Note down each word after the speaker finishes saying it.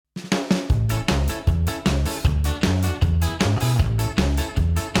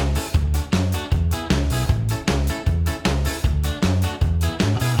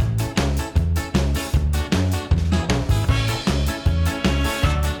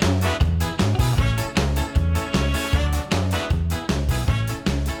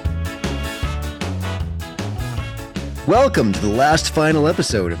Welcome to the last final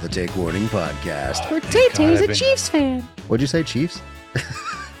episode of the Take Warning podcast. Where Tay Tay's a Chiefs fan. What'd you say, Chiefs?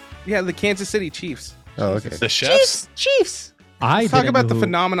 Yeah, the Kansas City Chiefs. Oh, okay. The chefs? Chiefs. Let's talk about the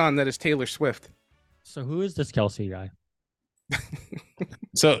phenomenon that is Taylor Swift. So who is this Kelsey guy?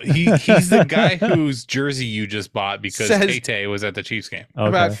 So he's the guy whose jersey you just bought because Says- Tay Tay was at the Chiefs game. Okay.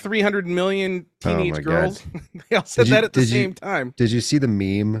 About 300 million teenage Oh my girls. They all said that at the same time. Did you see the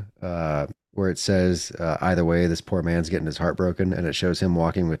meme where it says, either way, this poor man's getting his heart broken, and it shows him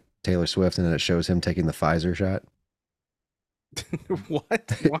walking with Taylor Swift, and then it shows him taking the Pfizer shot?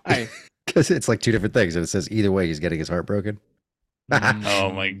 What? Why? Because it's like two different things, and it says either way, he's getting his heart broken.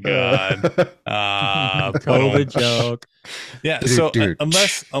 Oh my god. COVID joke. Yeah, Dude, so dude.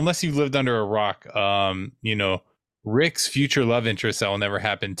 unless you've lived under a rock, Rick's future love interest that will never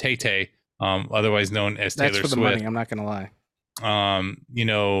happen, Tay Tay, otherwise known as That's Taylor for the Swift. money. I'm not going to lie.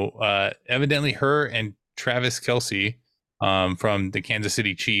 Evidently her and Travis Kelce from the Kansas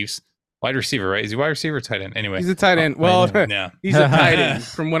City Chiefs, wide receiver, right? Is he wide receiver or tight end? Anyway. He's a tight end. Well, Yeah. he's a tight end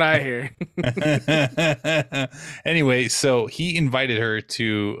from what I hear. Anyway, so he invited her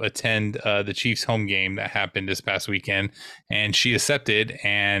to attend the Chiefs home game that happened this past weekend, and she accepted,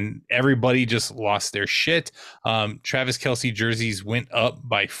 and everybody just lost their shit. Travis Kelce jerseys went up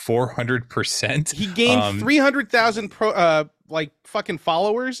by 400%. He gained 300,000 fucking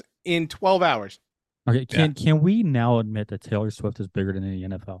followers in 12 hours. Okay, can we now admit that Taylor Swift is bigger than any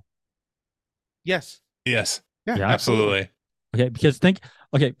NFL? Yes. Yes, Yeah, absolutely. Okay, because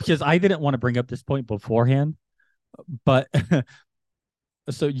I didn't want to bring up this point beforehand, but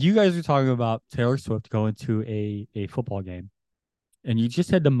so you guys are talking about Taylor Swift going to a football game, and you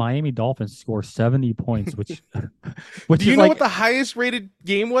just had the Miami Dolphins score 70 points, which Do you is know like, what the highest rated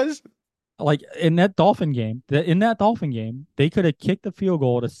game was? like in that Dolphin game, they could have kicked the field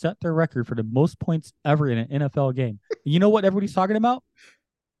goal to set their record for the most points ever in an NFL game. You know what everybody's talking about?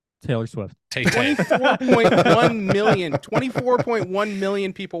 Taylor Swift. Tay Tay. 24.1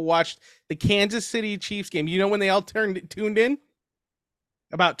 million people watched the Kansas City Chiefs game. You know when they all tuned in?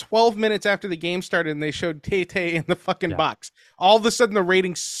 About 12 minutes after the game started, and they showed Tay Tay in the fucking box. All of a sudden, the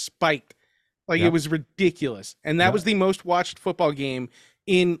ratings spiked. It was ridiculous. And that was the most watched football game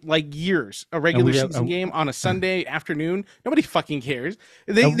in years. A regular season game on a Sunday afternoon. Nobody fucking cares.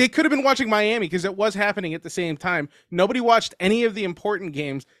 They could have been watching Miami because it was happening at the same time. Nobody watched any of the important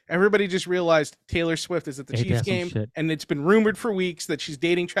games. Everybody just realized Taylor Swift is at the Chiefs game, and it's been rumored for weeks that she's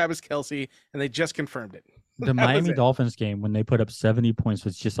dating Travis Kelce, and they just confirmed it. The Miami Dolphins game, when they put up 70 points,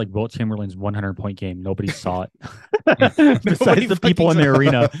 was just like Wilt Chamberlain's 100-point game. Nobody saw it. Besides the people in the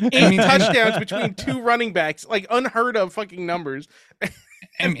arena. 8 touchdowns between two running backs, unheard of fucking numbers.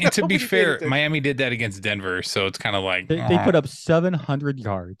 And to be fair, Miami did that against Denver, so it's kind of like they put up 700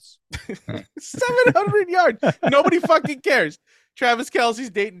 yards. 700 yards. Nobody fucking cares. Travis Kelce's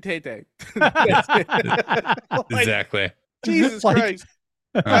dating Tay Tay. exactly. Jesus Christ.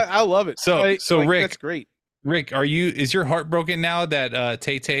 I love it. So Rick, that's great. Rick, is your heart broken now that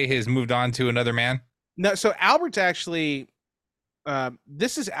Tay Tay has moved on to another man? No, so Albert's actually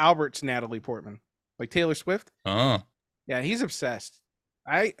this is Albert's Natalie Portman, like Taylor Swift. Oh. Yeah, he's obsessed.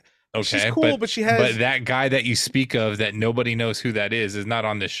 She's Okay, cool, but she has. But that guy that you speak of that nobody knows who that is not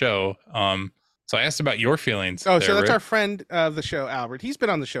on the show. So I asked about your feelings. So that's Rick. our friend of the show, Albert. He's been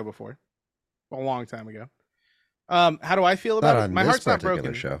on the show before, a long time ago. How do I feel about it? My heart's not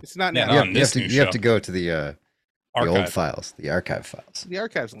broken. Show. It's not Yeah, now. You have to go to the old files, the archive files. The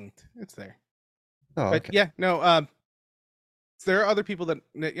archive's linked. It's there. Oh, But okay. yeah, no. There are other people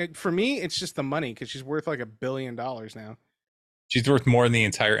that, for me, it's just the money because she's worth like $1 billion now. She's worth more than the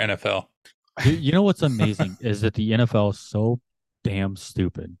entire NFL. You know what's amazing is that the NFL is so damn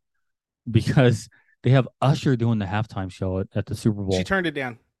stupid because they have Usher doing the halftime show at the Super Bowl. She turned it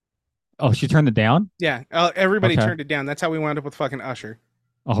down. Oh, she turned it down? Yeah, everybody turned it down. That's how we wound up with fucking Usher.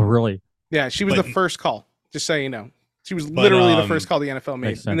 Oh, really? Yeah, she was the first call, just so you know. She was literally the first call the NFL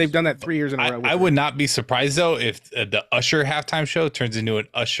made, and they've done that 3 years in a row. I would not be surprised, though, if the Usher halftime show turns into an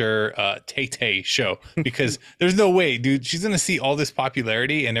Usher Tay Tay show, because there's no way, dude. She's going to see all this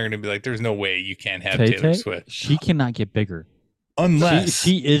popularity, and they're going to be like, there's no way you can't have Taylor Swift. She cannot get bigger. Unless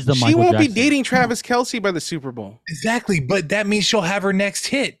she is the Michael She won't Jackson. be dating Travis Kelce by the Super Bowl. Exactly, but that means she'll have her next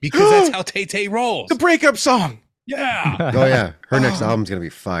hit, because that's how Tay Tay rolls. The breakup song. Yeah. Oh, yeah. Her next album's going to be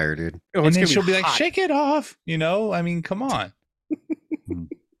fire, dude. Oh, and then she'll be like, shake it off. I mean, come on.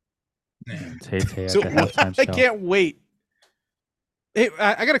 Tay Tay at So the halftime I show. can't wait. Hey,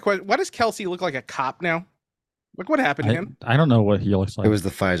 I got a question. Why does Kelce look like a cop now? Look what happened to him. I don't know what he looks like. It was the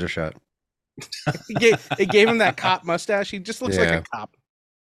Pfizer shot. It gave him that cop mustache. He just looks like Yeah. a cop.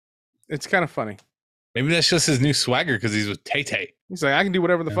 It's kind of funny. Maybe that's just his new swagger because he's with Tay Tay. He's like, I can do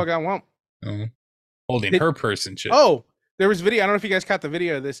whatever the fuck I want. Holding her purse and shit. Oh, there was video. I don't know if you guys caught the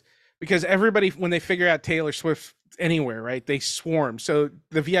video of this, because everybody, when they figure out Taylor Swift anywhere, right, they swarm. So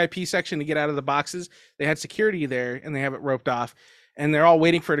the VIP section, to get out of the boxes, they had security there and they have it roped off, and they're all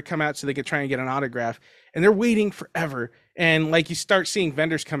waiting for it to come out so they could try and get an autograph. And they're waiting forever. And like, you start seeing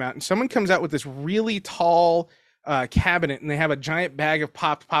vendors come out, and someone comes out with this really tall cabinet, and they have a giant bag of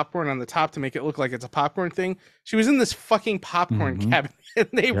popped popcorn on the top to make it look like it's a popcorn thing. She was in this fucking popcorn cabinet, and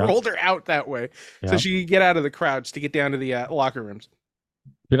they rolled her out that way so she could get out of the crowds to get down to the locker rooms.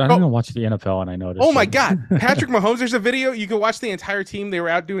 Dude, I don't even watch the NFL, and I know this. Oh my God, Patrick Mahomes! There's a video. You can watch the entire team. They were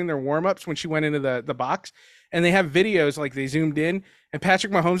out doing their warm-ups when she went into the box, and they have videos, like, they zoomed in, and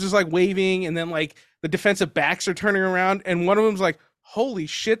Patrick Mahomes is like waving, and then like the defensive backs are turning around, and one of them's like, holy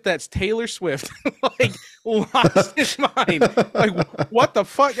shit, that's Taylor Swift. Like, lost his mind. Like, what the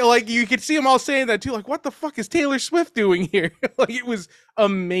fuck? Like, you could see them all saying that too. Like, what the fuck is Taylor Swift doing here? Like, it was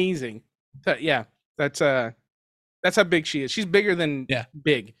amazing. But yeah, that's how big she is. She's bigger than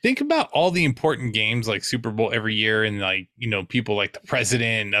big. Think about all the important games like Super Bowl every year, and like, you know, people like the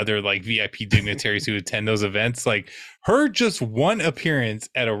president and other like VIP dignitaries who attend those events. Like, her just one appearance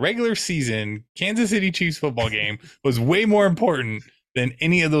at a regular season Kansas City Chiefs football game was way more important than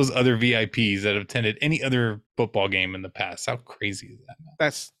any of those other VIPs that have attended any other football game in the past. How crazy is that, man?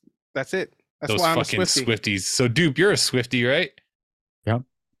 That's it. That's those why I'm fucking a Swiftie. Swifties. So, Dupe, you're a Swiftie, right? Yep.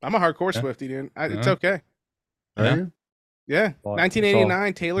 I'm a hardcore Swiftie, dude. It's okay. Yeah. Yeah.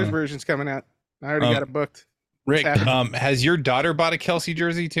 1989 Taylor's version's coming out. I already got it booked. Rick, has your daughter bought a Kelsey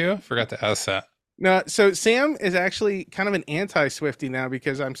jersey too? Forgot to ask that. No, so Sam is actually kind of an anti-Swiftie now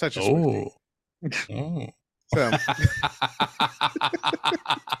because I'm such a Swiftie. So.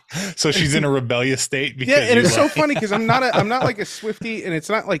 So she's in a rebellious state. Yeah, and it's so funny because I'm not like a Swiftie, and it's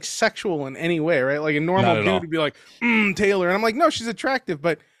not like sexual in any way, right? Like, a normal dude would be like, Taylor, and I'm like, no, she's attractive,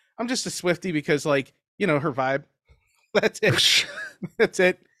 but I'm just a Swiftie because, like, you know, her vibe. That's it. That's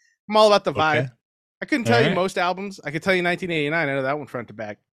it. I'm all about the vibe. Okay. I couldn't tell you most albums. I could tell you 1989. I know that one front to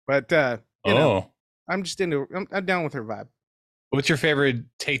back, but you know, I'm just I'm down with her vibe. What's your favorite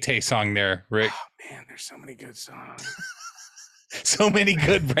Tay Tay song there, Rick? Oh man, there's so many good songs. So many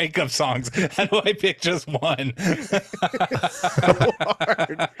good breakup songs. How do I pick just one? It's so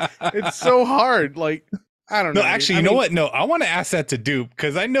hard. It's so hard. Like, I don't know. No, actually, you know what? No, I want to ask that to Dupe,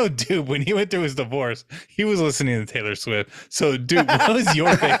 because I know Dupe, when he went through his divorce, he was listening to Taylor Swift. So, Dupe, what was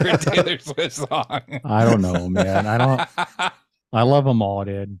your favorite Taylor Swift song? I don't know, man. I love them all,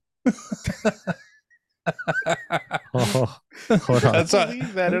 dude. That's not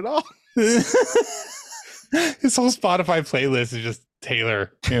believe that at all. His whole Spotify playlist is just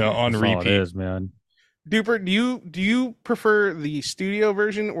Taylor, you know, on That's repeat. all it is, man. Duper, do you prefer the studio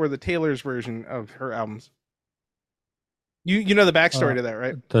version or the Taylor's version of her albums? You know the backstory to that,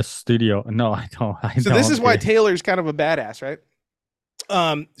 right? The studio. No, I don't. This is why Taylor's kind of a badass, right?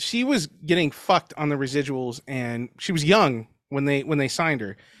 She was getting fucked on the residuals, and she was young when they signed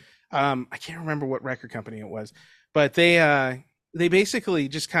her. I can't remember what record company it was, but they basically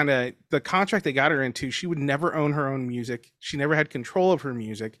just kind of, the contract they got her into, she would never own her own music. She never had control of her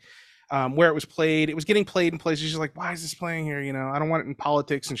music. Where it was played, it was getting played in places. She's like, why is this playing here? You know, I don't want it in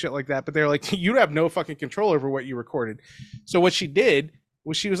politics and shit like that. But they're like, you have no fucking control over what you recorded. So what she did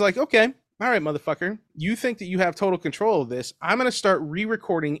was, she was like, okay, all right, motherfucker, you think that you have total control of this. I'm going to start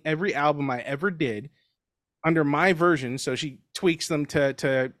re-recording every album I ever did under my version. So she tweaks them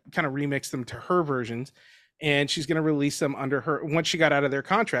to kind of remix them to her versions. And she's going to release them under her. Once she got out of their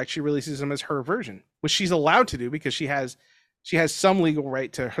contract, she releases them as her version, which she's allowed to do because she has some legal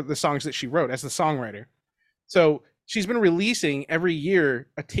right to the songs that she wrote as the songwriter. So she's been releasing every year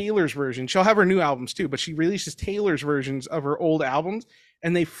a Taylor's version. She'll have her new albums too, but she releases Taylor's versions of her old albums,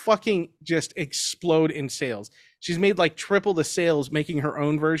 and they fucking just explode in sales. She's made like triple the sales making her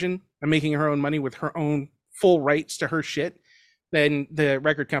own version and making her own money with her own full rights to her shit than the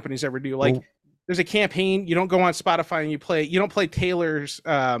record companies ever do. Like, there's a campaign. You don't go on Spotify and you don't play Taylor's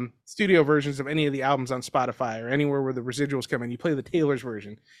studio versions of any of the albums on Spotify or anywhere where the residuals come in. You play the Taylor's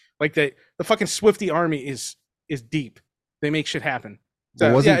version. Like, the fucking Swiftie army is deep. They make shit happen.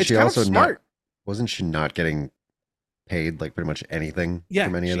 So, wasn't she also smart? Wasn't she not getting paid like pretty much anything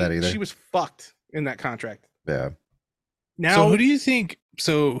from any of that either? She was fucked in that contract. Yeah. Now, so who do you think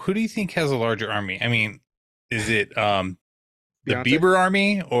has a larger army? I mean, is it the Bieber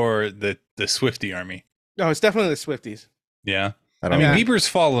army or the Swiftie army? No, it's definitely the Swifties. Yeah. I mean, Bieber's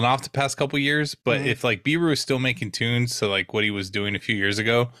fallen off the past couple years, but if like Bieber was still making tunes to like what he was doing a few years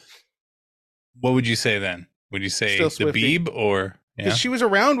ago, what would you say then? Would you say the Bieb or? Because she was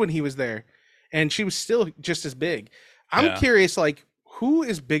around when he was there. and she was still just as big. I'm curious, like, who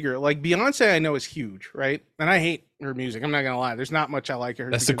is bigger? Like, Beyonce, I know is huge, right? And I hate her music. I'm not gonna lie. There's not much I like her.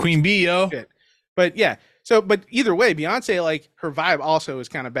 That's the queen bee, yo. Shit. But yeah. So, but either way, Beyonce, like, her vibe also is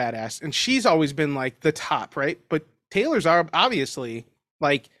kind of badass, and she's always been like the top, right? But Taylor's are obviously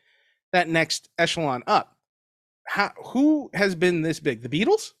like that next echelon up. Who has been this big? The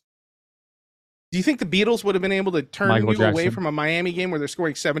Beatles? Do you think the Beatles would have been able to turn Michael you away Jackson. from a Miami game where they're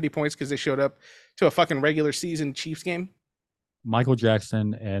scoring 70 points because they showed up to a fucking regular season Chiefs game? Michael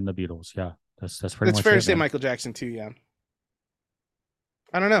Jackson and the Beatles. Yeah, that's pretty It's much fair it, to say man. Michael Jackson too. Yeah.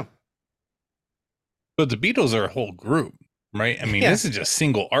 I don't know. But the Beatles are a whole group, right? I mean, Yeah. this is just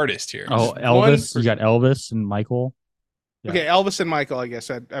single artist here. Oh, Just Elvis. one You got Elvis and Michael. Yeah. Okay, Elvis and Michael. I guess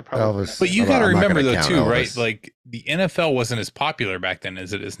I probably. Elvis. But you I'm got to not remember gonna though count too, right? Elvis. Like the NFL wasn't as popular back then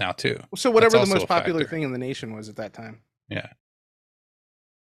as it is now too. So whatever the That's also most a popular factor. thing in the nation was at that time. Yeah.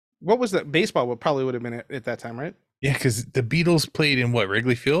 What was that? Baseball would probably would have been at that time, right? Yeah, because the Beatles played in what,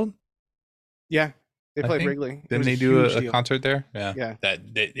 Wrigley Field? Yeah, they I played think. Wrigley. It Didn't was they do huge a deal. concert there? Yeah. Yeah. That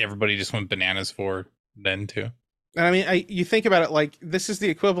everybody just went bananas for then too. And I mean, you think about it, like, this is the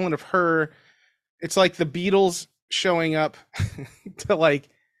equivalent of her. It's like the Beatles showing up to like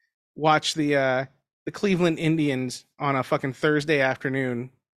watch the Cleveland Indians on a fucking Thursday afternoon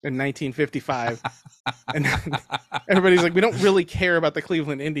in 1955, and everybody's like, we don't really care about the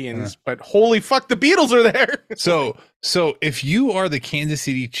Cleveland Indians, but holy fuck, the Beatles are there. So if you are the Kansas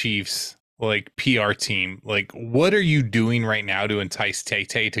City Chiefs like PR team, like what are you doing right now to entice Tay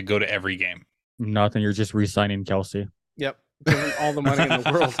Tay to go to every game? Nothing. You're just re-signing Kelsey. Yep, give them all the money in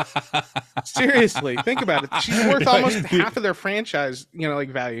the world. Seriously, think about it. She's worth almost half of their franchise, like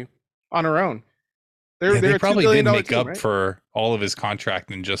value on her own. Yeah, They're they a $2 probably billion did make team, up right? for all of his contract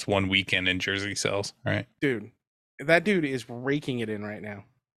in just one weekend in jersey sales, right? Dude, that dude is raking it in right now,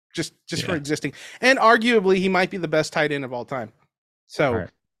 just for Yeah. existing, and arguably he might be the best tight end of all time. So All right.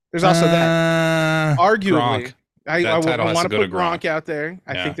 there's also that. Arguably, Gronk. I That title has want to to go put to Gronk Gronk. out there.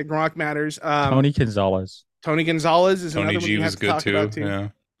 I Yeah. think that Gronk matters. Tony Gonzalez. Tony Gonzalez is Tony another one G you have was to good talk too. about too. Yeah.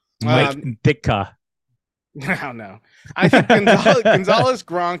 Mike Ditka. I don't know. I think Gonzalez,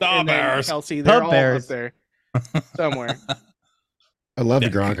 Gronk, and then Bears. Kelsey, they're The all Bears. up there somewhere. I love the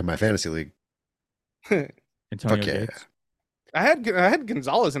Yeah. Gronk in my fantasy league. Antonio Fuck yeah. Gates. I had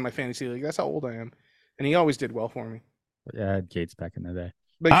Gonzalez in my fantasy league. That's how old I am, and he always did well for me. Yeah, I had Gates back in the day.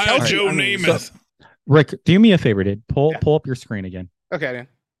 But Hi, Kelsey, Joe I mean, Namath. Rick, do me a favor, dude. Pull Yeah. up your screen again. Okay, then.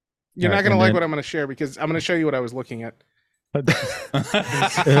 You're All not right, gonna and like then- what I'm gonna share because I'm gonna show you what I was looking at. it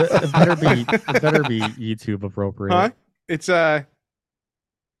better be YouTube appropriate. Huh? It's gonna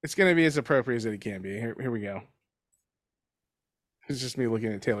be as appropriate as it can be. Here we go. It's just me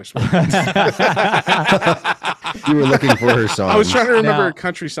looking at Taylor Swift. You were looking for her song. I was trying to remember Now-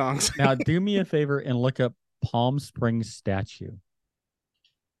 country songs. Now, do me a favor and look up Palm Springs statue.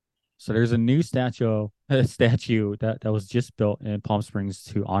 So there's a new statue that was just built in Palm Springs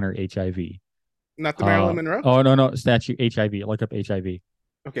to honor HIV. Not the Marilyn Monroe. Oh no, statue HIV. Look up HIV.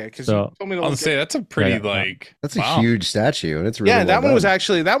 Okay, because so- you told me to I'll look say at. that's a pretty Yeah, yeah. like That's wow. a huge statue, and it's really Yeah, well that one was done.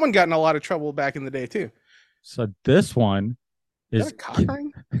 actually that one got in a lot of trouble back in the day too. So this one Is is that a cock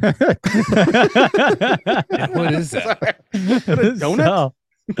ring? Yeah, what is that? a donut?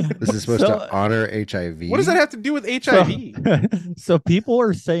 This is supposed So- to honor HIV. What does that have to do with HIV? So people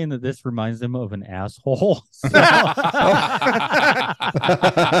are saying that this reminds them of an asshole. So-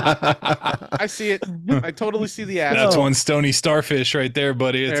 I see it. I totally see the ass. That's No. one stony starfish right there,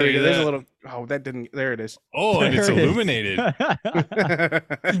 buddy. I'll There tell we go. you There's that. a little. Oh, that didn't. There it is. Oh, and it's There it is. illuminated.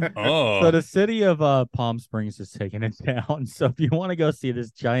 Oh, So the city of Palm Springs is taking it down. So if you want to go see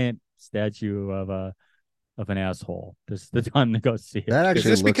this giant statue of an asshole, this is the time to go see it. That Is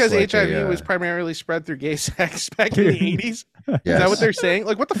actually this looks because like HIV a, was primarily spread through gay sex back in the Dude. 80s? Is yes. that what they're saying?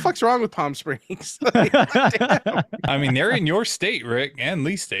 Like, what the fuck's wrong with Palm Springs? Like, goddamn. I mean, they're in your state, Rick, and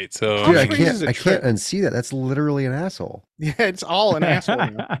Lee State. So Dude, I Springs is can't. a I trip. can't unsee that. That's literally an asshole. Yeah, it's all an asshole.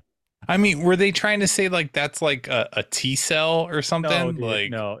 Now. I mean, were they trying to say like that's like a T cell or something? No, dude, like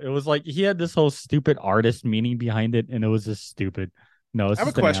no, it was like he had this whole stupid artist meaning behind it, and it was just stupid. No, it's I have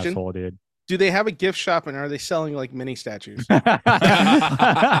a just an question. asshole, dude. Do they have a gift shop and are they selling like mini statues?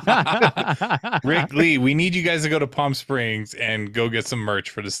 Rick Lee, we need you guys to go to Palm Springs and go get some merch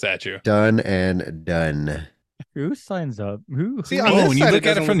for the statue. Done and done. Who signs up? Who? See, who- on Oh, this when you side, look it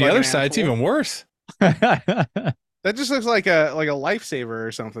at it doesn't from look the like other an side, it's asshole. even worse. That just looks like a lifesaver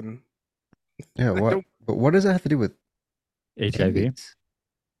or something. Yeah. What? don't- But what does that have to do with HIV. AIDS?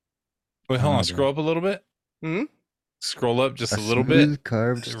 Wait, hold Oh, on. Scroll up a little bit. Hmm? Scroll up just a little bit. smooth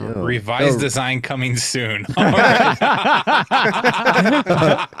carved stone. Revised Oh, design coming soon. All right.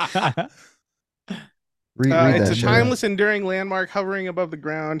 Read It's that a shit. timeless, enduring landmark, hovering above the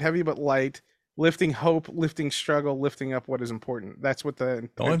ground, heavy but light, lifting hope, lifting struggle, lifting up what is important. That's what the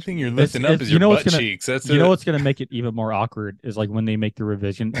only thing you're is. lifting up is your butt cheeks. That's you know it. what's gonna make it even more awkward is like when they make the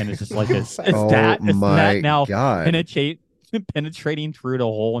revision and it's just like it's Oh that my now God. penetrating through the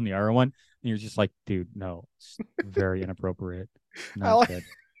hole in the other one, and you're just like, dude, no, it's very inappropriate. Not good.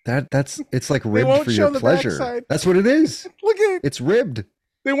 It's like They ribbed won't for show your the pleasure. backside. That's what it is. Look at it. It's ribbed.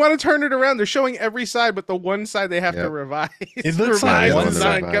 They want to turn it around. They're showing every side, but the one side they have to Yep. revise. It looks like Revised one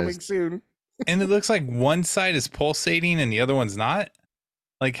design side- coming soon. And it looks like one side is pulsating and the other one's not.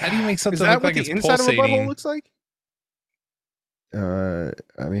 Like, how do you make Is something that look what like the it's inside of a butthole pulsating? looks like? I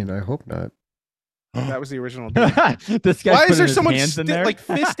mean, I hope not. That was the original. This guy Why put is there his someone hands in there? like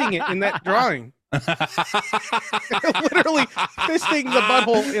fisting it in that drawing? Literally fisting the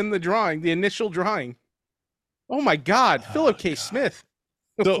butthole in the drawing, the initial drawing. Oh my God, Philip K. Smith.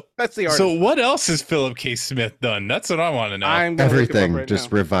 So- That's the artist. So what else has Philip K. Smith done? That's what I want to know. I'm gonna look him up Everything, right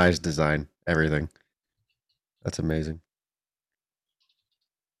just now. revised design. Everything. That's amazing.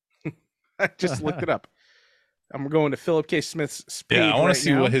 I just looked it up. I'm going to Philip K. Smith's page. Yeah, I want right to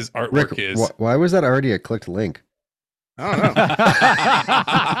see now. what his artwork Rick, is. why was that already a clicked link? I don't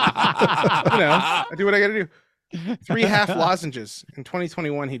know. I do what I got to do. 3 half lozenges. In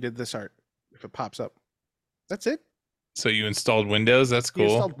 2021, he did this art. If it pops up, that's it. So you installed Windows? That's He cool.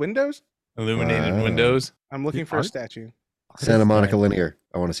 installed Windows. Illuminated Wow. Windows. I'm looking The for a art? statue. Santa Monica Linear.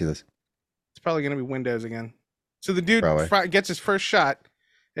 I want to see this. It's probably going to be Windows again. So the dude Probably. gets his first shot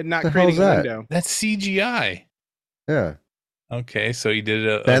at not The creating hell's a that? window. That's CGI. Yeah. Okay, so he did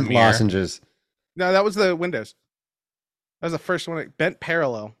a Bent mirror. lozenges. No, that was the Windows. That was the first one. It bent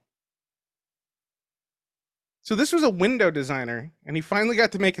parallel. So this was a window designer, and he finally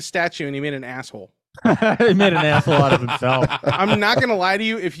got to make a statue, and he made an asshole. He made an asshole out of himself. I'm not gonna lie to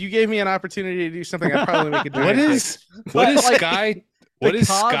you. If you gave me an opportunity to do something, I'd probably make a giant What dick. is what is Like, Sky? What The is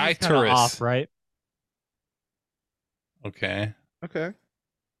cause Sky kinda Tourist? off, right? Okay. Okay,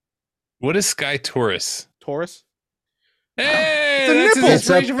 What is Sky Tourist? Taurus. Hey, It's a that's his nipple. It's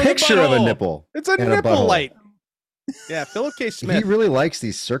a inspiration for the picture of a butthole. nipple. It's a And a nipple butthole. light. Yeah, Philip K. He Smith. really likes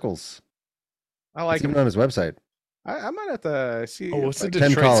these circles. I like It's even him. on his website. I might have to see. Oh, if what's I the can- 10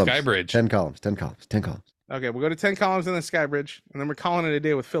 Detroit columns. Skybridge. 10 columns. 10 columns. 10 columns. Okay, we'll go to 10 columns and then Skybridge, and then we're calling it a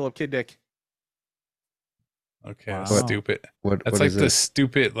day with Philip K. Dick. Okay, that's Wow. stupid. What That's what like is the this?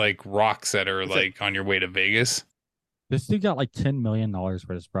 stupid like rocks that are What's like on your way to Vegas. This dude got like $10 million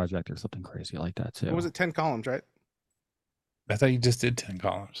for this project or something crazy like that too. What was it? 10 columns, right? I thought you just did 10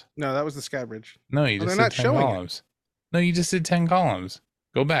 columns. No, that was the Skybridge. No, you Oh, just they're did not 10 showing it. columns. No, you just did 10 columns.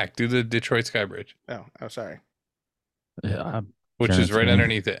 Go back, do the Detroit Skybridge, Oh, sorry. Yeah, I'm which is right guaranteeing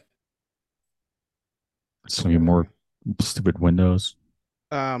underneath it. It's gonna be more stupid windows.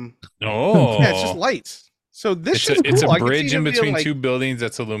 Oh, Oh, yeah, it's just lights. So this It's shit's a, it's cool. a I can see bridge in him being between like- two buildings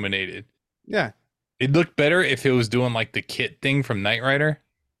that's illuminated. Yeah, It looked better if it was doing like the kit thing from Knight Rider.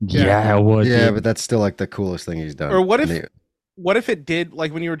 Yeah. Yeah, it would. Yeah, dude. but that's still like the coolest thing he's done. Or what And if- what if it did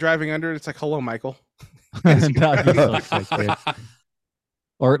like when you were driving under it? It's like, "Hello, Michael." That'd be so sick, dude.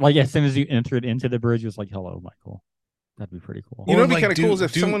 Or like as soon as you entered into the bridge, it was like, "Hello, Michael." That'd be pretty cool. You know, Or, what'd be like, kind of cool is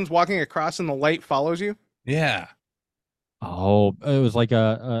if do- someone's walking across and the light follows you. Yeah. Oh, it was like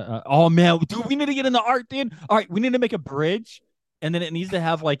oh man, dude, we need to get into art, dude. All right, we need to make a bridge, and then it needs to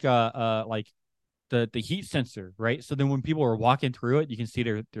have like like the heat sensor, right? So then when people are walking through it, you can see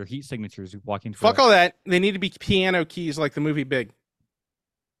their heat signatures walking through Fuck it. all that. They need to be piano keys like the movie Big,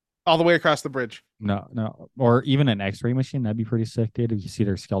 all the way across the bridge. No, or even an X-ray machine. That'd be pretty sick, dude. If you see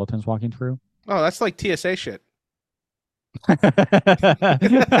their skeletons walking through. Oh, that's like TSA shit. Dude,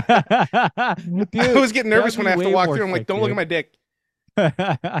 I was getting nervous when I have to way walk more through. I'm like, sick, don't look at my dick.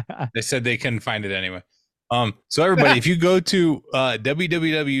 They said they couldn't find it anyway. So everybody, if you go to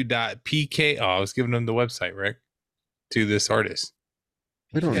www.pk, I was giving them the website, Rick, to this artist.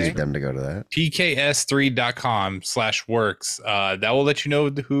 we don't Okay. need them to go to that. pks3.com/works. That will let you know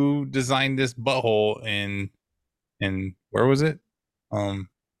who designed this butthole in where was it? Palm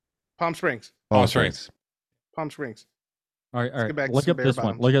Springs. Palm Springs. Palm Springs. All right. get back to Look some up bare this one.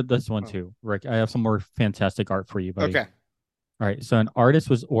 bottoms. Look at this one Oh. too, Rick. I have some more fantastic art for you, buddy. Okay. All right. So an artist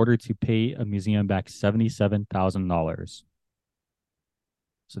was ordered to pay a museum back $77,000.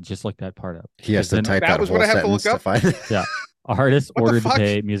 So just look that part up. He has to Then type That that was whole what I have to look sentence to up? find it. artist What the ordered to fuck?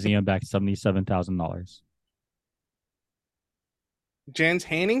 pay museum back $77,000. Jens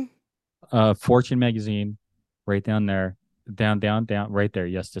Hanning. Fortune magazine, right down there, down, right there.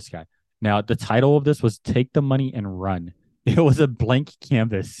 Yes, this guy. Now the title of this was "Take the Money and Run." It was a blank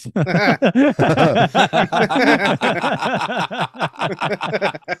canvas.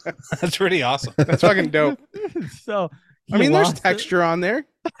 That's pretty awesome. That's fucking dope. So I mean, there's lost texture on there.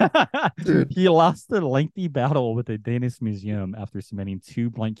 He lost a lengthy battle with the Danish Museum after submitting 2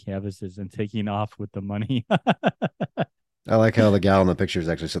 blank canvases and taking off with the money. I like how the gal in the picture is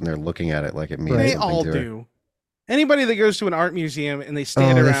actually sitting there looking at it like it means They something all to her. do. Anybody that goes to an art museum and they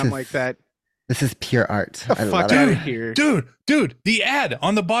stand around like that, This is pure art. the fuck out of here. Dude, the ad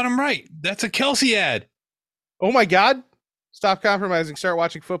on the bottom right. That's a Kelsey ad Oh my God. Stop compromising. Start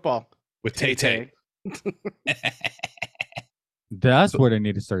watching football. with Tay Tay. That's where they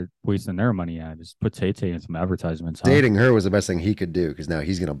need to start wasting their money at. Just put Tay Tay in some advertisements. Huh? Dating her was the best thing he could do because now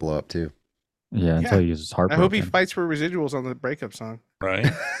he's going to blow up too. Yeah, until he uses heart. I hope he fights for residuals on the breakup song. Right.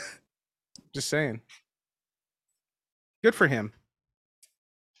 Just saying. Good for him.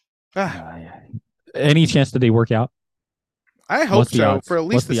 Ah, Any chance that they work out? I hope What's the so odds? for at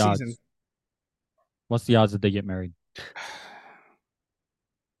least What's the the season. odds? What's the odds that they get married?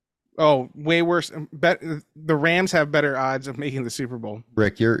 Oh, way worse. The Rams have better odds of making the Super Bowl.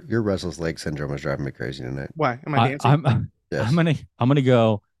 Rick, your restless leg syndrome is driving me crazy tonight. Why? Am I dancing? Yes. I'm gonna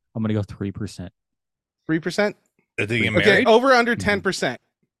go 3%. 3%? Did they get Okay, married? over under 10%.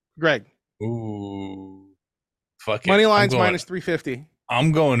 Greg. Ooh. Fuck it. Money line's I'm going, minus 350.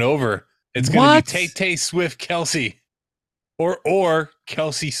 I'm going over. It's going What? to be Tay Tay Swift Kelsey. Or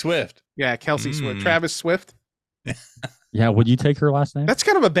Kelsey Swift. Yeah, Kelsey Swift. Travis Swift. Yeah, would you take her last name? That's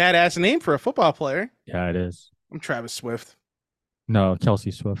kind of a badass name for a football player. Yeah, it is. I'm Travis Swift. No,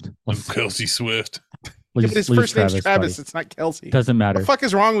 Kelsey Swift. I'm Kelsey Swift. Yeah, but his leave first name's Travis. buddy. It's not Kelsey. Doesn't What matter. the fuck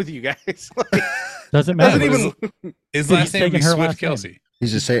is wrong with you guys? Like, Doesn't matter. doesn't even. His Dude, last he's name would be taking her Swift last name. Kelsey.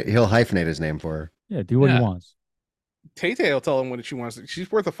 He's just saying he'll hyphenate his name for her. Yeah, do what Yeah. he wants. Tay Tay will tell him what she wants.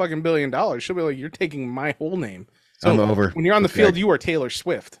 She's worth a fucking $1 billion. She'll be like, "You're taking my whole name." So I'm over. when you're on the Okay. field, you are Taylor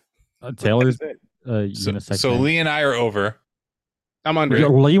Swift. Taylor's That's it. unisex. So name. Lee and I are over. I'm under.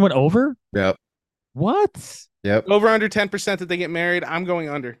 Lee went over? Yep. What? Yep. Over under 10% that they get married. I'm going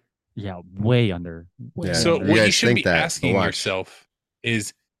under. Yeah, way under. Way Yeah, So under. you what you guys should think be that, but asking watch. yourself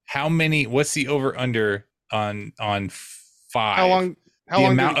is what's the over under on 5? How long? How the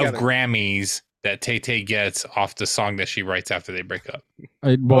long amount they're of together? Grammys that Tay Tay gets off the song that she writes after they break up.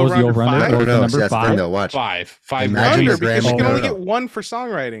 What was the Over over under under? five? I don't know. See, Number that's the thing 5? though. Watch. 5 Imagine Under your Grammys. because you Grammy- can only no, get one for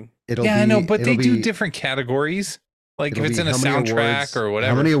songwriting. It'll Yeah, I be, know, but they it'll do be- different categories. Like if it'll it's be in a how many soundtrack awards- or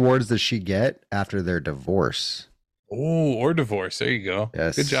whatever. How many awards does she get after their divorce? Oh, or divorce. There you go.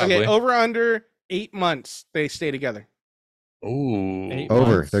 Yes. Good job, Okay, Lee. over under 8 months they stay together. Ooh. 8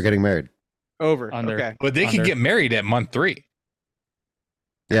 Over. months. They're getting married. Over. Under. Okay. But they could Under. get married at month 3.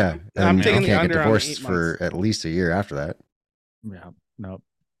 Yeah. I'm And taking you the can't under get on divorced 8 for months. at least a year after that. Yeah, no.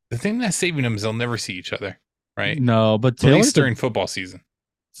 The thing that's saving them is they'll never see each other, right? No, but At least Taylor's during football season.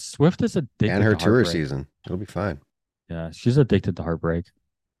 Swift is addicted And her to tour heartbreak. season. It'll be fine. Yeah, she's addicted to heartbreak.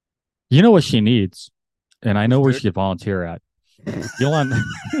 You know what she needs? And I know where Dick. she could volunteer at. Elon.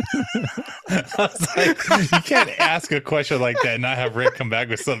 I was like, you can't ask a question like that and not have Rick come back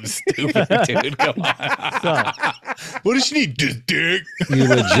with something stupid, dude. Come on. What does she need? Just dick. You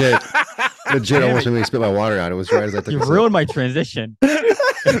legit almost made me spit my water out. It was right as I took You a sip. ruined my transition.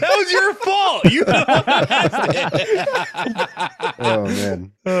 That was your fault. You Oh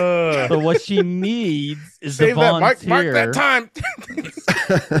man. So what she needs is Save the that. Mark volunteer. that time.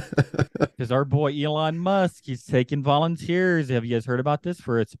 Because our boy Elon Musk, he's taking volunteers. Have you guys heard about this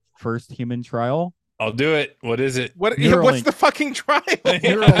for its first human trial? I'll do it. What is it? What's Neuralink. the fucking trial?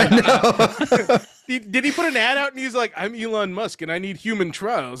 No. Did he put an ad out and he's like, "I'm Elon Musk and I need human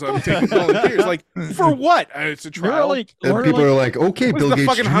trials. I'm taking volunteers." Like, for what? It's a trial. Neuralink. And people are like, okay, What's Bill the Gates,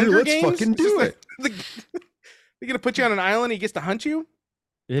 fucking Jr., Hunger let's Games? fucking do Just it. They're gonna put you on an island. He gets to hunt you.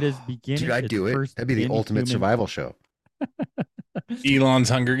 It is beginning. Dude, I'd its do it. first That'd be the ultimate inhuman- survival show. Elon's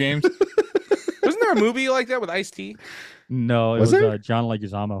Hunger Games. Wasn't there a movie like that with Ice-T? No, it Was was there? John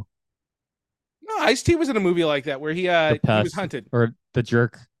Leguizamo No, Ice-T was in a movie like that where he was Pest. hunted. or the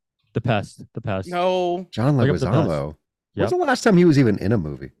jerk, the pest. No, John Look up the Leguizamo. Yep. When's the last time he was even in a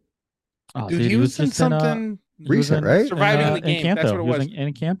movie? Oh, Dude, he was in just something. he was Recent, right? Surviving the Game, Encanto. that's what it He was was.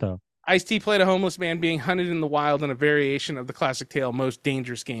 in Encanto. Ice-T played a homeless man being hunted in the wild in a variation of the classic tale, Most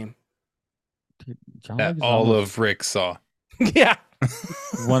Dangerous Game. Dude, John That Leguizamo all is of Rick saw. Yeah.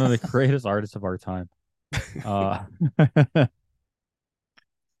 one of the greatest artists of our time.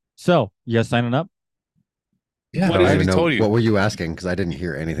 So, you guys signing up? Yeah, What I is already know. told you. What were you asking? Because I didn't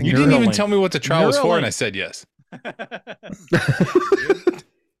hear anything. You else. didn't even Neuralink. tell me what the trial was for, and Neuralink. I said yes.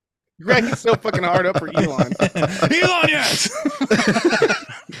 Greg is so fucking hard up for Elon. Elon, yes.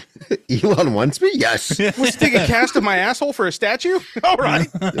 Elon wants me? Yes. Let's take a cast of my asshole for a statue. All right.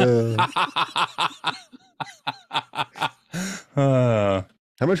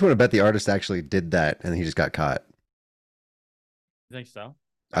 How much would I bet the artist actually did that and he just got caught? You think so?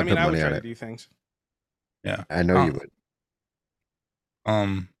 I I'd mean, put I would money try on to it. do things. Yeah, I know you would.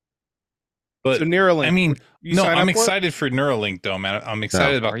 But So Neuralink. I mean, you no, sign I'm up for it? excited for Neuralink though, man. I'm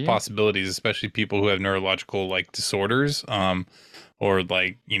excited about Are the you? possibilities, especially people who have neurological like disorders, or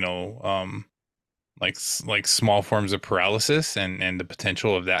like like small forms of paralysis, and the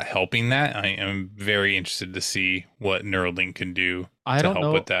potential of that helping that. I am very interested to see what Neuralink can do I to don't help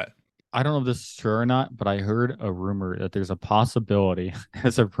know. with that. I don't know if this is true or not, but I heard a rumor that there's a possibility.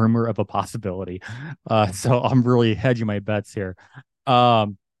 There's a rumor of a possibility. So I'm really hedging my bets here.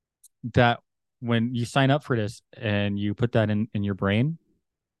 Um, that when you sign up for this and you put that in your brain,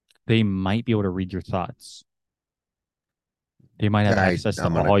 they might be able to read your thoughts. They might have access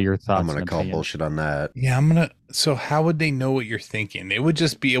to all your thoughts. I'm gonna and call opinions. bullshit on that. Yeah, so how would they know what you're thinking? They would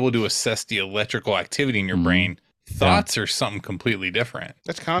just be able to assess the electrical activity in your Mhm. brain. Thoughts are something completely different.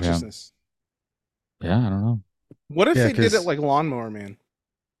 That's consciousness. Yeah, I don't know. What if Yeah, they did it 'cause- like Lawnmower Man?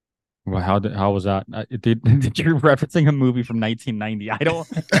 Well, how was that? Did you referencing a movie from 1990? I don't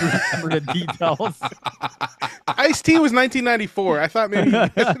remember the details. Ice-T was 1994. I thought maybe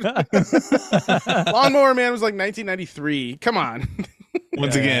Lawnmower Man was like 1993. Come on.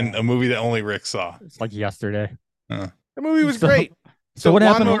 Once again, a movie that only Rick saw. It's like yesterday. The movie was So- great. So what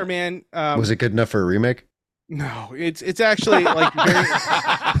happened? Lawnmower Man Was it good enough for a remake? No, it's actually like very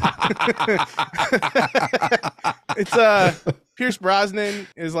it's Pierce Brosnan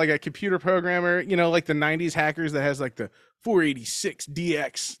is like a computer programmer, you know, like the 90s hackers that has like the 486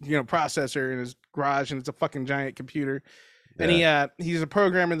 DX, you know, processor in his garage, and it's a fucking giant computer. Yeah. And he's a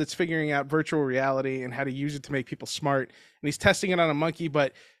programmer that's figuring out virtual reality and how to use it to make people smart. And he's testing it on a monkey,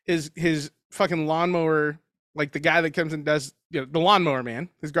 but his fucking lawnmower, like the guy that comes and does, you know, the lawnmower man,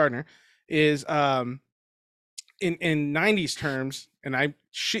 his gardener, is in 90s terms, and I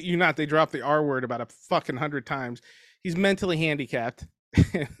shit you not, they dropped the R word about a fucking 100 times. He's mentally handicapped.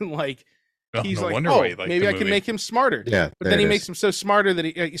 And like Oh, he's no like, wonder oh, why he liked maybe the I can movie. make him smarter. Yeah. But then he makes him so smarter that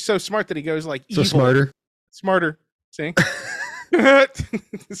he's so smart that he goes like so evil. Smarter. See?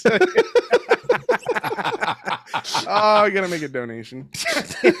 So- oh, I gotta make a donation.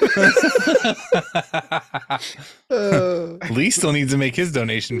 Lee still needs to make his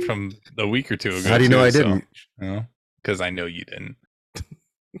donation from a week or two ago. How do you know I too, didn't? Because I know you didn't.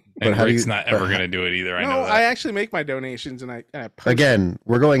 But And how do Rick's you- not ever going to do it either. I No, know that. I actually make my donations, and I post Again,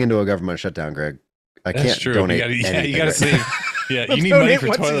 we're going into a government shutdown, Greg. I That's can't true. donate. You gotta anything save. right Yeah, Let's you need money donate for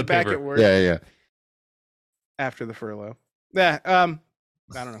once he's toilet back paper. at work. now. Yeah. After the furlough. Yeah. I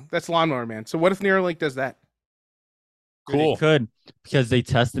don't know. That's Lawnmower Man. So what if Neuralink does that? Cool. They could, because they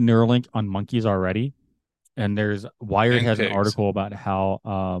tested Neuralink on monkeys already, and there's Wired And has an pigs. article about how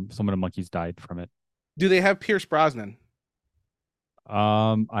some of the monkeys died from it. Do they have Pierce Brosnan?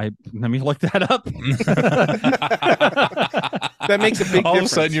 I let me look that up. That makes a big All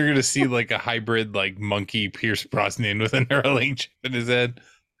difference. of a sudden, you're going to see like a hybrid, like monkey Pierce Brosnan with a Neuralink chip in his head.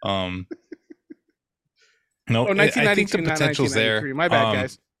 No, Oh, I think 1992, the not potential's there. 1993. My bad,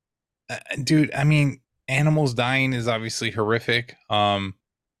 guys. Dude, I mean, animals dying is obviously horrific.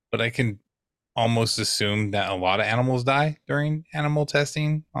 But I can almost assume that a lot of animals die during animal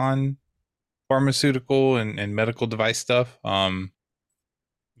testing on pharmaceutical and medical device stuff.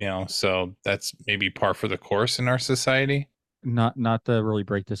 So that's maybe par for the course in our society. Not to really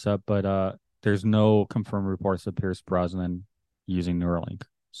break this up, but there's no confirmed reports of Pierce Brosnan using Neuralink.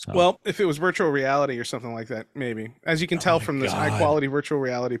 So Well, if it was virtual reality or something like that, maybe. As you can tell my from this God. high quality virtual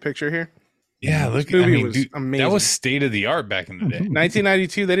reality picture here, Yeah, this look. I movie mean, was dude, amazing. that was state of the art back in the day.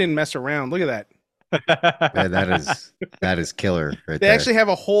 1992. They didn't mess around. Look at that. Man, that is killer right They there. actually have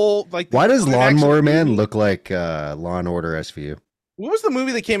a whole like. Why does it actually Lawnmower Man movie- look like Law and Order SVU? What was the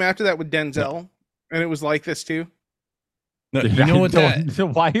movie that came after that with Denzel? And it was like this too. No, Dude, you know I what don't- that? So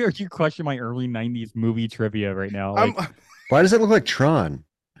why are you questioning my early '90s movie trivia right now? I'm, Like, Why does it look like Tron?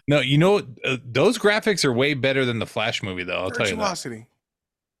 No, you know those graphics are way better than the Flash movie, though. I'll tell you that. Virtuosity.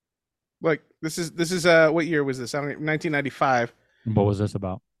 Like this is what year was this? I don't know, 1995. what was this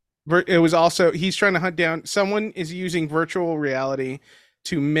about? It was also he's trying to hunt down someone is using virtual reality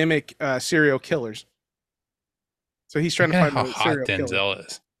to mimic serial killers. So he's trying Look to at find how the hot serial killer. Denzel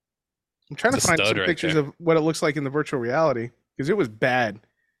is. I'm trying to It's a find stud some right pictures there. of what it looks like in the virtual reality because it was bad.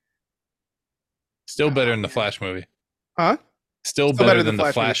 Still better than the Flash movie. Huh? Still better than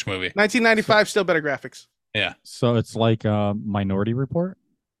the Flash movie. 1995, still better graphics. Yeah. So it's like a Minority Report.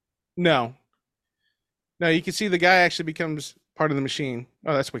 No, you can see the guy actually becomes Part of the Machine.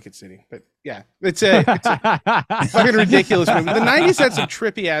 Oh, that's Wicked City. But yeah, it's a fucking ridiculous movie. The 90s had some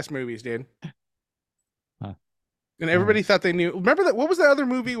trippy ass movies, dude. And everybody thought they knew. Remember that? What was the other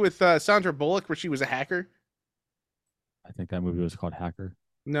movie with Sandra Bullock where she was a hacker? I think that movie was called Hacker.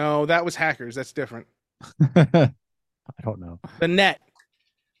 No, that was Hackers. That's different. I don't know. The Net.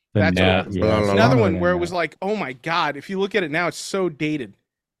 That's another one where it was like, oh my god! If you look at it now, it's so dated.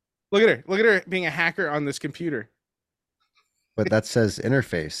 Look at her. Look at her being a hacker on this computer. But that says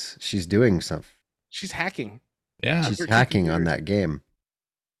interface. She's doing stuff. She's hacking. Yeah, she's hacking on that game.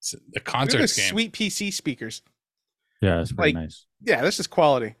 It's the concert game. Sweet PC speakers. Yeah, it's pretty nice. Yeah, this is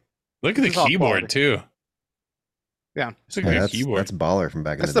quality. Look at the keyboard too. Yeah, it's a good keyboard. That's baller from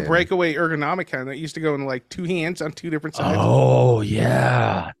back in the day. That's the breakaway ergonomic kind that used to go in like two hands on two different sides. Oh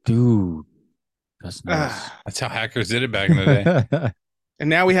yeah, dude, that's nice. That's how hackers did it back in the day. And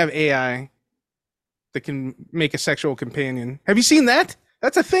now we have AI that can make a sexual companion. Have you seen that?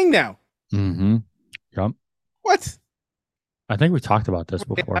 That's a thing now. Mm-hmm. Yep. What? I think we talked about this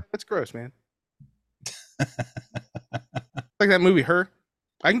before. That's gross, man. Like that movie, Her.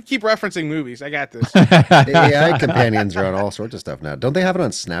 I can keep referencing movies. I got this. The AI companions are on all sorts of stuff now. Don't they have it on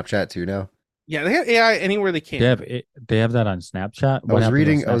Snapchat too now? Yeah, they have AI anywhere they can. They have that on Snapchat. I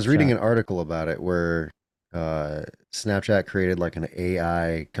was reading an article about it where Snapchat created like an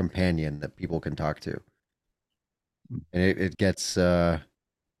AI companion that people can talk to, and it gets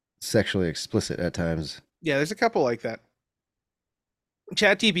sexually explicit at times. Yeah, there's a couple like that.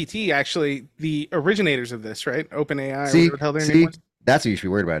 ChatGPT, actually, the originators of this, right? OpenAI. See, that's what you should be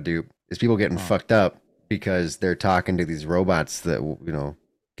worried about, dude. Is people getting fucked up because they're talking to these robots that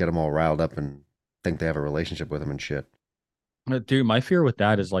get them all riled up and think they have a relationship with them and shit. Dude, my fear with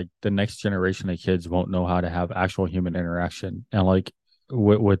that is like the next generation of kids won't know how to have actual human interaction, and like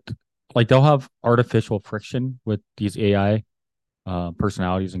with like they'll have artificial friction with these AI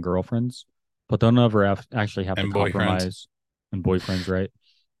personalities and girlfriends, but they'll never actually have to compromise. And boyfriends, right?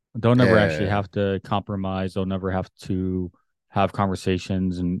 They'll never actually have to compromise. They'll never have to have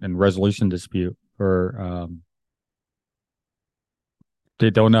conversations and resolution dispute, or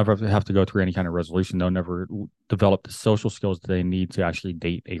they'll never have to go through any kind of resolution. They'll never develop the social skills that they need to actually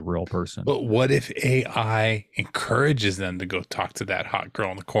date a real person. But what if AI encourages them to go talk to that hot girl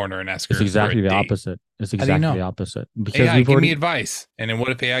in the corner and ask her? It's exactly the date? opposite. It's exactly the opposite. Because AI, give me advice. And then what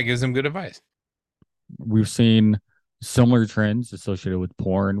if AI gives them good advice? We've seen similar trends associated with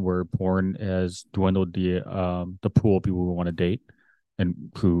porn, where porn has dwindled the pool of people who want to date and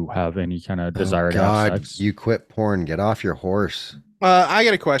who have any kind of desire to have sex. You quit porn. Get off your horse. I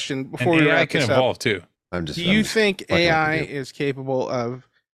got a question before we wrap this up. AI can evolve too. Do you think AI is capable of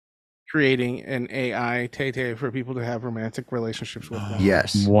creating an AI Tay Tay for people to have romantic relationships with?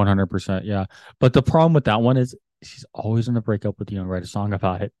 Yes, 100%. Yeah, but the problem with that one is she's always going to break up with you and write a song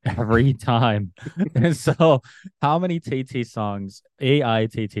about it every time. And so how many Tay Tay songs, AI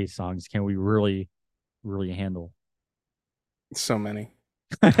Tay Tay songs, can we really handle? So many.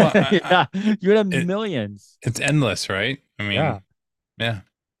 Well, yeah, you would have millions. It's endless, right? I mean, yeah.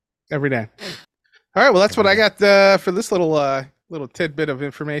 Every day. All right, well, that's what I got for this little tidbit of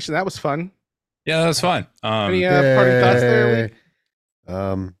information. That was fun. Yeah, that was fun. Any parting thoughts there,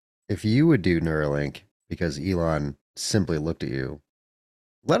 Lee? If you would do Neuralink because Elon simply looked at you,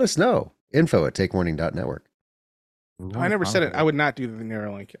 let us know. info@takewarning.network. I never said it. I would not do the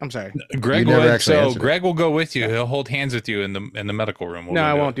Neuralink. I'm sorry. Greg would. So Greg will go with you. He'll hold hands with you in the medical room. No,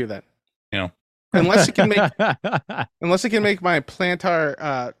 I won't do that. Unless it can make my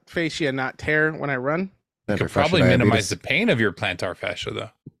plantar fascia not tear when I run. You could probably minimize the pain of your plantar fascia, though.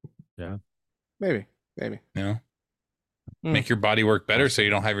 Yeah, maybe. Make your body work better so you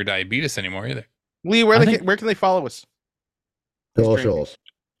don't have your diabetes anymore either. Lee, where can they follow us? Socials.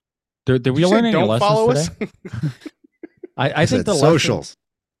 Did we learn any lessons follow today? I think the socials.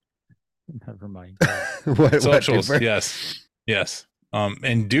 Never mind. Socials, yes.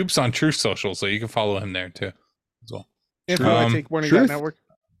 And Dupe's on Truth Social, so you can follow him there too, as well. Network.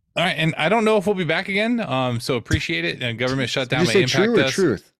 All right, and I don't know if we'll be back again. So appreciate it. And government shutdown may impact true us. Or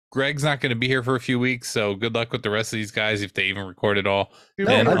truth? Greg's not going to be here for a few weeks, so good luck with the rest of these guys if they even record it all.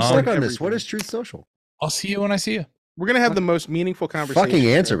 I'm stuck on this. What is Truth Social? I'll see you when I see you. We're gonna have the most meaningful conversation. Fucking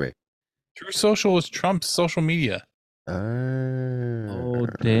answer me. Truth Social is Trump's social media. Oh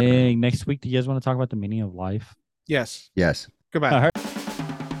dang! Next week, do you guys want to talk about the meaning of life? Yes. Goodbye.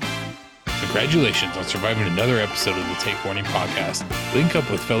 Congratulations on surviving another episode of the Take Warning podcast. Link up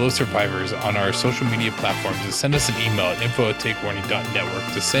with fellow survivors on our social media platforms and send us an email at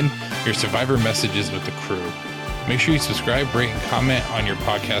info@takewarning.network to send your survivor messages with the crew. make sure you subscribe, rate, and comment on your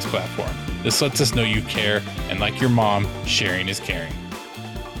podcast platform. This lets us know you care, and like your mom, sharing is caring.